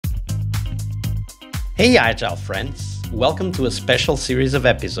Hey Agile friends, welcome to a special series of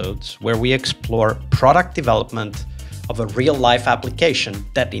episodes where we explore product development of a real-life application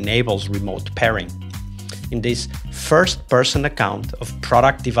that enables remote pairing. In this first-person account of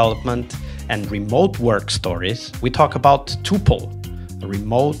product development and remote work stories, we talk about Tuple, a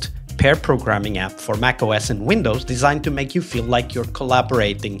remote pair programming app for macOS and Windows designed to make you feel like you're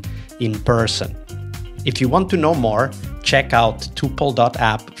collaborating in person. If you want to know more, check out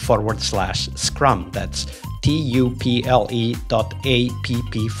Tuple.app/Scrum. That's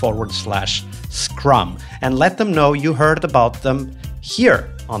Tuple.app/Scrum. And let them know you heard about them here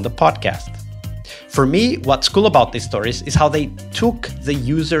on the podcast. For me, what's cool about these stories is how they took the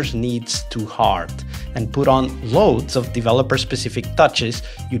user's needs to heart and put on loads of developer-specific touches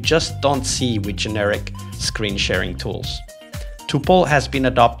you just don't see with generic screen sharing tools. Tuple has been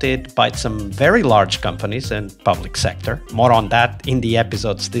adopted by some very large companies and public sector, more on that in the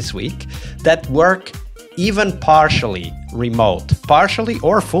episodes this week, that work even partially remote, partially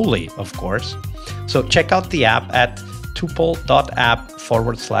or fully, of course. So check out the app at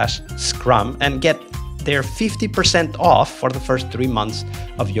Tuple.app/Scrum and get their 50% off for the first 3 months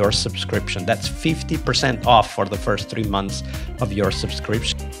of your subscription. That's 50% off for the first 3 months of your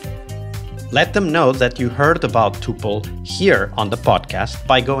subscription. Let them know that you heard about Tuple here on the podcast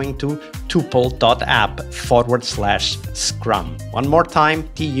by going to Tuple.app/Scrum. One more time,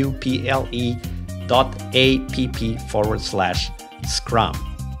 Tuple.app/Scrum.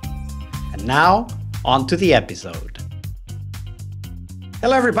 And now, on to the episode.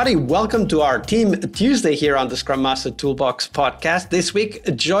 Hello, everybody. Welcome to our Team Tuesday here on the Scrum Master Toolbox podcast. This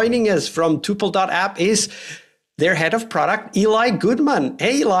week, joining us from Tuple.app is their head of product, Eli Goodman.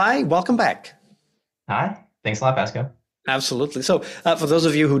 Hey, Eli, welcome back. Hi. Thanks a lot, Pasco. Absolutely. So for those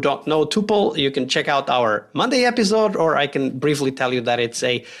of you who don't know Tuple, you can check out our Monday episode, or I can briefly tell you that it's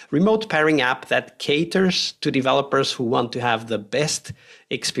a remote pairing app that caters to developers who want to have the best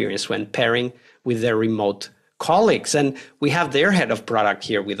experience when pairing with their remote colleagues. And we have their head of product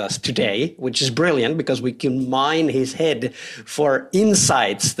here with us today, which is brilliant because we can mine his head for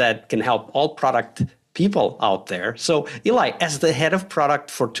insights that can help all product people out there. So Eli, as the head of product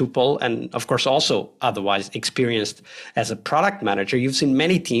for Tuple, and of course also otherwise experienced as a product manager, you've seen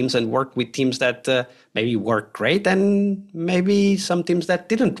many teams and worked with teams that maybe work great and maybe some teams that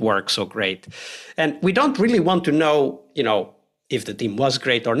didn't work so great. And we don't really want to know, if the team was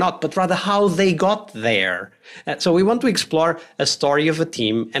great or not, but rather how they got there. So we want to explore a story of a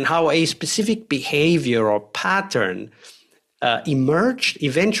team and how a specific behavior or pattern emerged,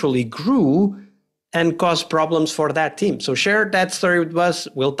 eventually grew, and caused problems for that team. So share that story with us.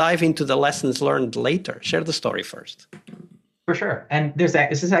 We'll dive into the lessons learned later. Share the story first. For sure. And this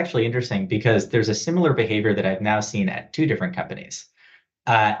is actually interesting because there's a similar behavior that I've now seen at two different companies.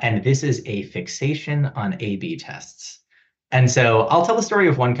 And this is a fixation on A/B tests. And so I'll tell the story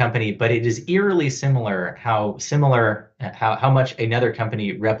of one company, but it is eerily similar how much another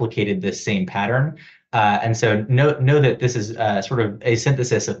company replicated this same pattern. And so know that this is sort of a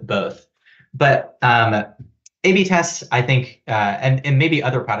synthesis of both. But A/B tests, I think, and maybe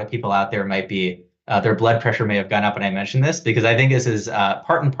other product people out there might be, their blood pressure may have gone up when I mentioned this, because I think this is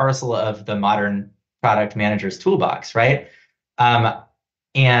part and parcel of the modern product manager's toolbox, right?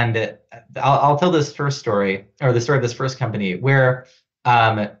 And I'll tell this first story, or the story of this first company, where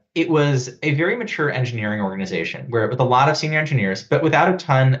it was a very mature engineering organization, with a lot of senior engineers, but without a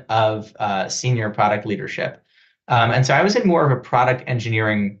ton of senior product leadership. And so I was in more of a product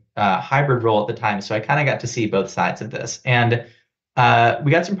engineering hybrid role at the time. So I kind of got to see both sides of this. And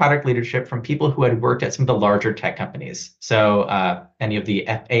we got some product leadership from people who had worked at some of the larger tech companies. So any of the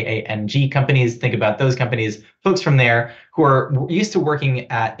FAANG companies, think about those companies, folks from there who are used to working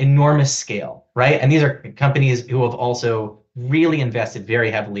at enormous scale, right? And these are companies who have also really invested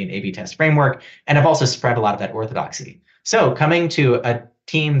very heavily in A/B test framework and have also spread a lot of that orthodoxy. So coming to a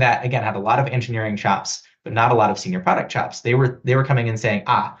team that, again, had a lot of engineering chops, but not a lot of senior product chops. They were coming in saying,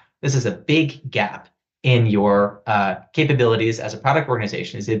 this is a big gap in your capabilities as a product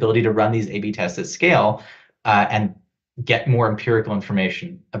organization, is the ability to run these A/B tests at scale and get more empirical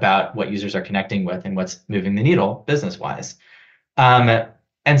information about what users are connecting with and what's moving the needle business-wise. And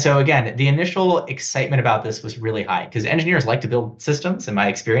so again, the initial excitement about this was really high because engineers like to build systems. In my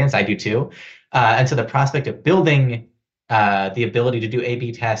experience, I do too. And so the prospect of building the ability to do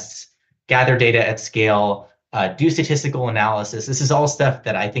A/B tests, gather data at scale, do statistical analysis. This is all stuff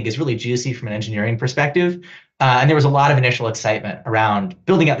that I think is really juicy from an engineering perspective. And there was a lot of initial excitement around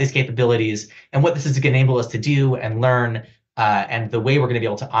building out these capabilities and what this is going to enable us to do and learn and the way we're going to be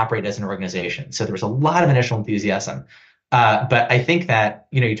able to operate as an organization. So there was a lot of initial enthusiasm. But I think that,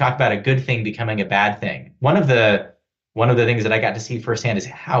 you talk about a good thing becoming a bad thing. One of the things that I got to see firsthand is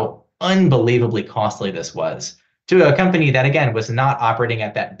how unbelievably costly this was to a company that, again, was not operating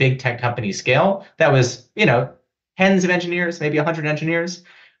at that big tech company scale. That was, tens of engineers, maybe 100 engineers.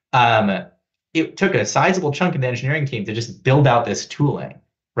 Um, it took a sizable chunk of the engineering team to just build out this tooling,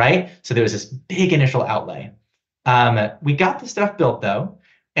 right? So there was this big initial outlay. We got the stuff built though,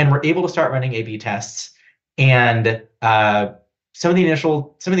 and we're able to start running A/B tests. And some of the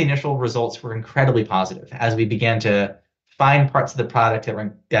initial results were incredibly positive as we began to find parts of the product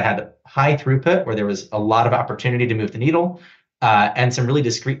that had high throughput, where there was a lot of opportunity to move the needle, and some really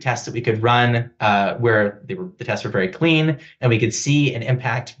discrete tests that we could run where the tests were very clean, and we could see an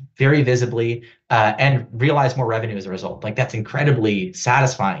impact very visibly and realize more revenue as a result. Like that's incredibly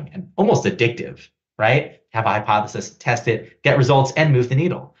satisfying and almost addictive, right? Have a hypothesis, test it, get results, and move the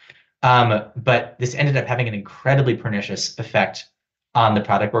needle. But this ended up having an incredibly pernicious effect on the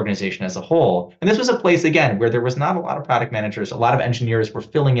product organization as a whole. And this was a place, again, where there was not a lot of product managers. A lot of engineers were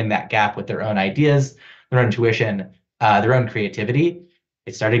filling in that gap with their own ideas, their own intuition, their own creativity.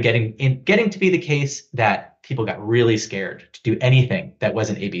 It started getting to be the case that people got really scared to do anything that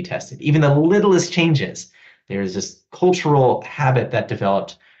wasn't A/B tested. Even the littlest changes, there's this cultural habit that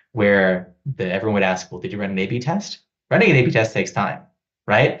developed where everyone would ask, well, did you run an A/B test? Running an A/B test takes time,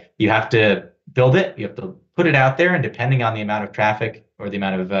 right? You have to build it, you have to put it out there, and depending on the amount of traffic or the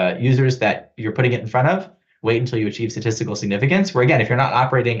amount of users that you're putting it in front of, wait until you achieve statistical significance. Where again, if you're not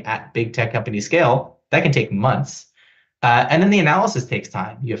operating at big tech company scale, that can take months. And then the analysis takes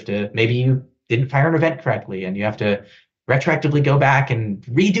time. Maybe you didn't fire an event correctly, and you have to retroactively go back and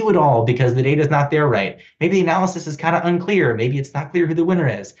redo it all because the data is not there right. Maybe the analysis is kind of unclear. Maybe it's not clear who the winner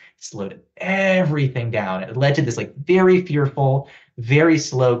is. It slowed everything down. It led to this like very fearful, very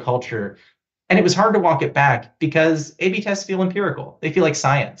slow culture. And it was hard to walk it back because A/B tests feel empirical. They feel like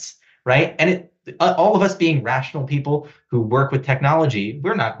science, right? And all of us being rational people who work with technology,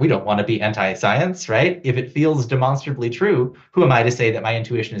 we don't want to be anti-science, right? If it feels demonstrably true, who am I to say that my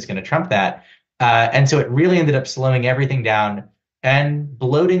intuition is going to trump that? And so it really ended up slowing everything down and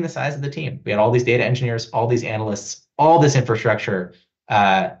bloating the size of the team. We had all these data engineers, all these analysts, all this infrastructure.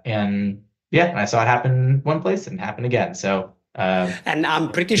 And I saw it happen one place and happen again. So and I'm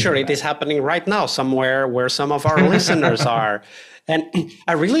pretty sure it is happening right now somewhere where some of our listeners are. And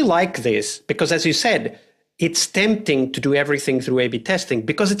I really like this because, as you said, it's tempting to do everything through A/B testing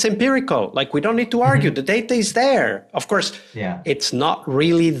because it's empirical. Like we don't need to argue. The data is there. Of course, It's not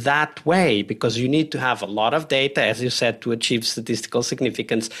really that way because you need to have a lot of data, as you said, to achieve statistical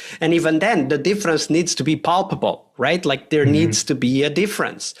significance. And even then, the difference needs to be palpable, right? Like there needs to be a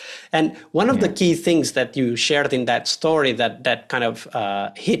difference. And one of the key things that you shared in that story that kind of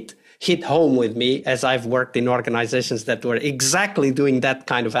hit home with me as I've worked in organizations that were exactly doing that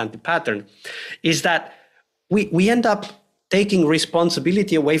kind of anti-pattern is that we end up taking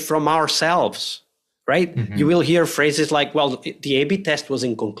responsibility away from ourselves, right? You will hear phrases like, well, the A/B test was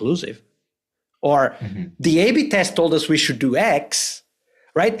inconclusive, or the A/B test told us we should do X,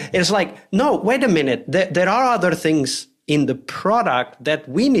 right? It's like, no, wait a minute. There are other things in the product that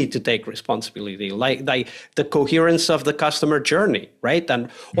we need to take responsibility, like the coherence of the customer journey, right? And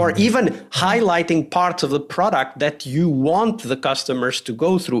or even highlighting parts of the product that you want the customers to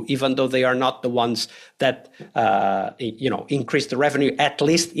go through, even though they are not the ones that increase the revenue, at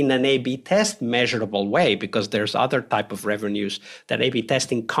least in an A/B test measurable way, because there's other type of revenues that A/B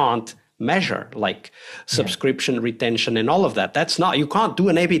testing can't measure, like subscription retention and all of that. You can't do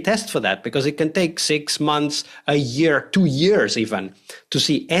an A/B test for that because it can take 6 months, a year, 2 years even to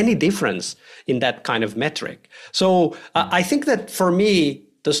see any difference in that kind of metric. So I think that for me,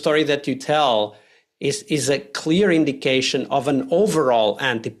 the story that you tell is a clear indication of an overall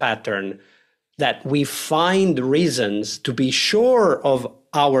anti-pattern that we find reasons to be sure of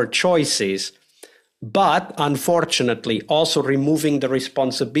our choices, but unfortunately also removing the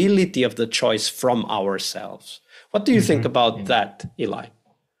responsibility of the choice from ourselves. What do you think about that, Eli?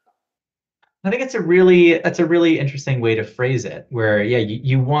 I think that's a really interesting way to phrase it, where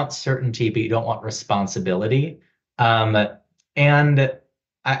you want certainty, but you don't want responsibility. And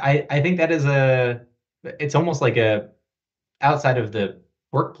I think that it's almost like outside of the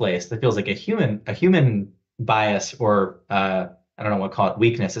workplace that feels like a human bias, or I don't know what to call it,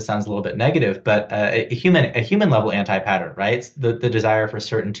 weakness. It sounds a little bit negative, but a human level anti-pattern, right? It's the desire for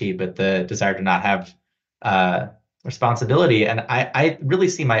certainty, but the desire to not have responsibility. And I really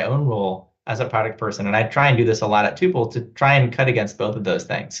see my own role as a product person, and I try and do this a lot at Tuple to try and cut against both of those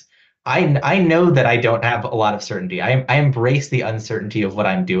things. I know that I don't have a lot of certainty. I embrace the uncertainty of what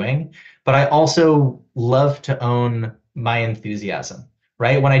I'm doing, but I also love to own my enthusiasm,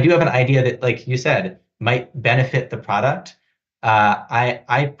 right? When I do have an idea that, like you said, might benefit the product,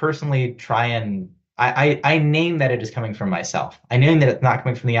 I personally try and I name that it is coming from myself. I name that it's not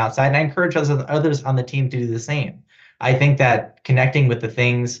coming from the outside, and I encourage others on the team to do the same. I think that connecting with the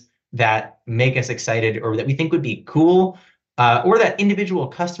things that make us excited or that we think would be cool, or that individual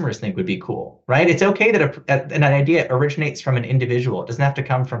customers think would be cool, right? It's okay that an idea originates from an individual. It doesn't have to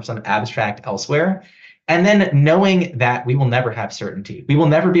come from some abstract elsewhere. And then knowing that we will never have certainty. We will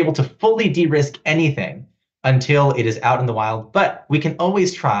never be able to fully de-risk anything until it is out in the wild, but we can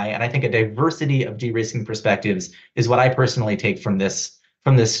always try. And I think a diversity of de-risking perspectives is what I personally take from this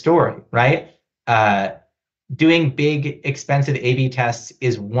story, right? Doing big, expensive A/B tests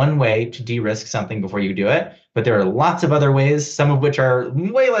is one way to de-risk something before you do it, but there are lots of other ways, some of which are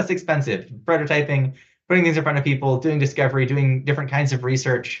way less expensive. Prototyping, putting things in front of people, doing discovery, doing different kinds of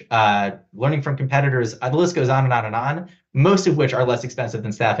research, learning from competitors. The list goes on and on and on, most of which are less expensive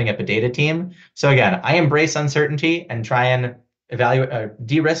than staffing up a data team. So again, I embrace uncertainty and try and evaluate,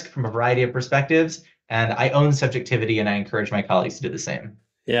 de-risk from a variety of perspectives, and I own subjectivity, and I encourage my colleagues to do the same.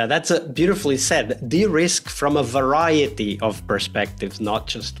 Yeah, that's beautifully said. De-risk from a variety of perspectives, not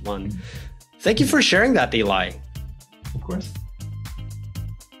just one. Thank you for sharing that, Eli. Of course.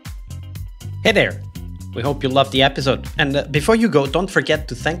 Hey there. We hope you loved the episode. And before you go, don't forget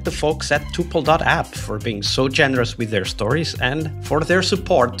to thank the folks at Tuple.app for being so generous with their stories and for their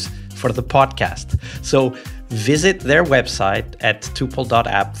support for the podcast. So visit their website at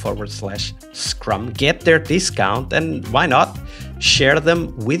Tuple.app/Scrum, get their discount, and why not share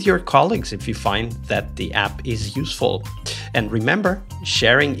them with your colleagues if you find that the app is useful. And remember,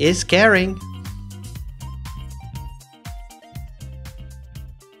 sharing is caring.